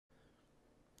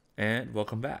And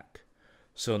welcome back.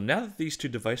 So now that these two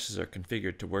devices are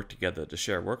configured to work together to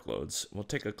share workloads, we'll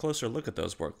take a closer look at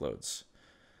those workloads.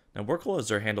 Now workloads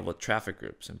are handled with traffic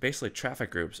groups, and basically traffic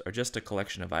groups are just a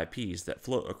collection of IPs that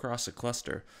float across a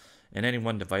cluster and any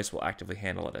one device will actively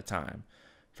handle at a time.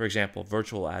 For example,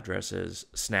 virtual addresses,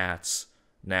 SNATs,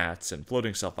 NATs, and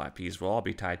floating self IPs will all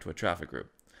be tied to a traffic group.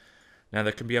 Now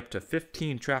there can be up to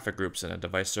 15 traffic groups in a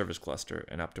device service cluster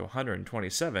and up to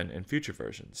 127 in future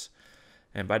versions.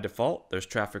 And by default, there's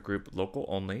traffic group local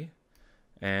only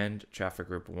and traffic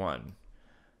group 1.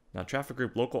 Now traffic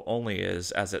group local only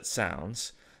is, as it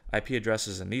sounds, IP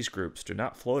addresses in these groups do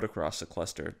not float across the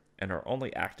cluster and are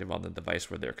only active on the device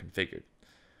where they're configured.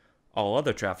 All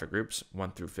other traffic groups,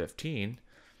 1 through 15,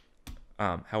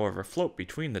 however, float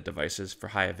between the devices for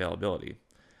high availability.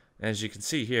 And as you can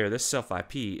see here, this self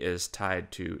IP is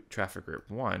tied to traffic group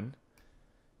 1,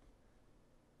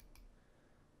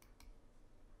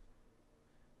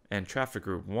 and traffic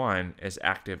group 1 is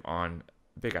active on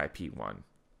big IP 1.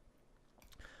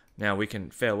 Now we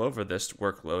can fail over this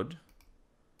workload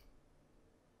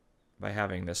by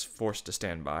having this forced to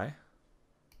standby.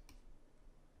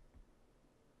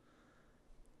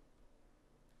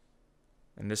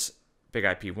 And this big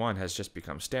IP 1 has just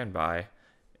become standby,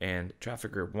 and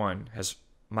traffic group 1 has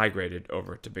migrated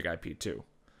over to big IP 2.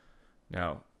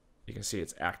 Now you can see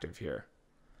it's active here.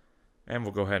 And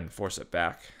we'll go ahead and force it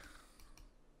back.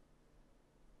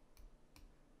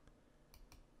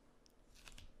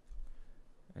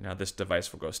 And now this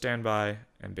device will go standby,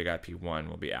 and big IP 1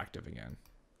 will be active again.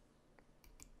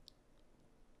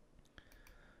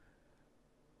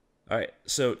 Alright,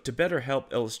 so to better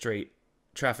help illustrate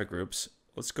traffic groups,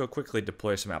 let's go quickly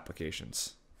deploy some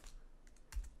applications.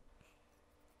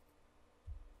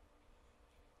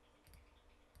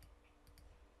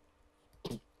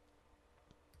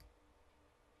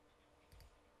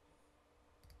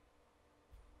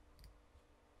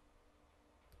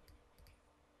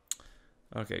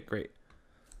 Okay, great.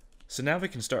 So now we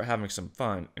can start having some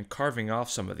fun and carving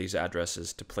off some of these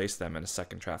addresses to place them in a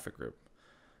second traffic group.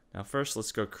 Now first,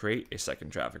 let's go create a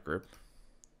second traffic group.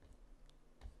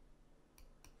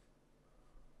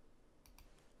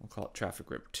 We'll call it traffic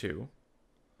group 2.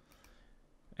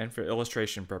 And for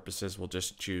illustration purposes, we'll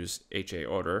just choose HA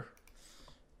order.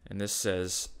 And this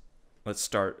says, let's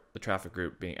start the traffic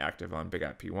group being active on big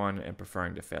IP 1 and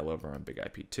preferring to fail over on big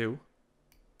IP 2.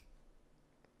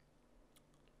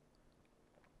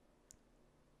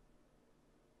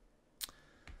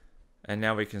 And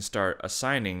now we can start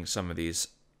assigning some of these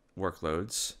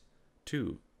workloads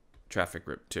to traffic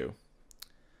group 2.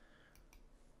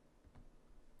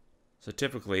 So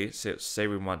typically, say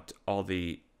we want all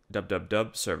the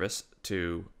www service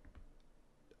to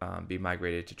be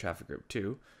migrated to traffic group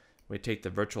 2, we take the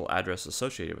virtual address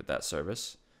associated with that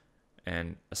service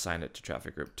and assign it to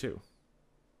traffic group 2.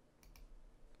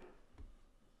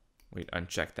 We'd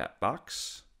uncheck that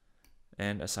box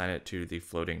and assign it to the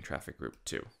floating traffic group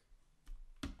 2.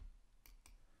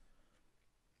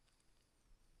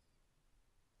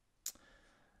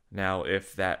 Now,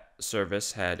 if that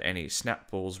service had any SNAT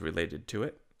pools related to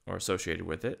it or associated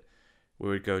with it, we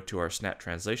would go to our SNAT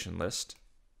translation list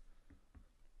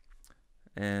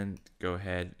and go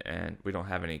ahead, and we don't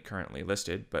have any currently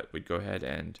listed, but we'd go ahead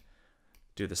and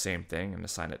do the same thing and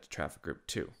assign it to traffic group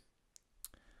 2.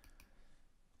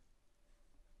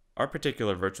 Our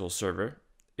particular virtual server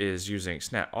is using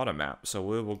SNAT AutoMap, so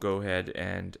we will go ahead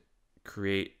and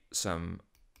create some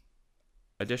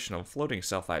additional floating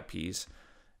self IPs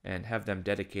and have them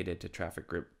dedicated to traffic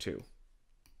group 2.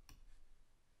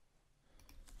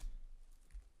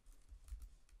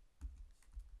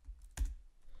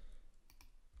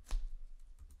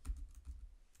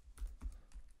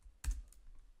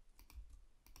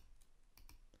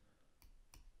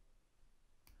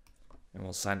 And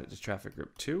we'll assign it to traffic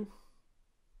group 2.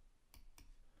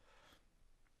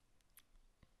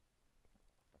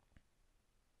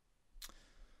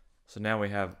 So now we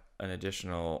have an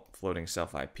additional floating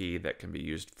self IP that can be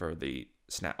used for the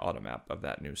SNAT AutoMap of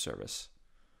that new service.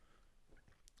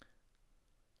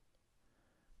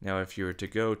 Now if you were to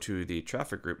go to the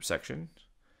traffic group section,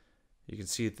 you can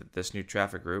see that this new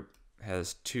traffic group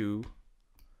has 2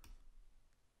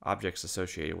 objects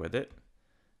associated with it: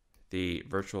 the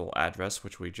virtual address,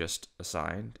 which we just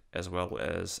assigned, as well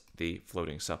as the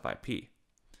floating self IP.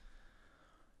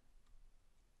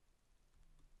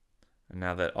 And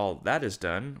now that all that is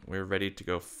done, we're ready to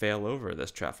go fail over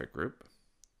this traffic group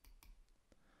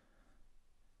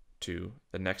to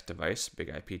the next device, big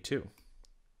IP 2.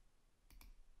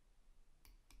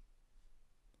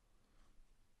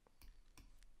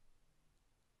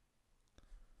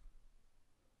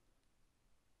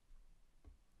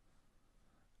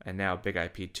 And now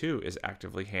BigIP2 is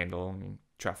actively handling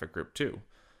traffic group 2.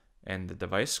 And the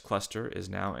device cluster is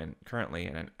now currently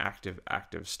in an active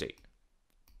state.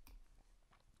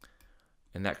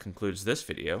 And that concludes this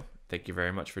video. Thank you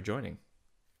very much for joining.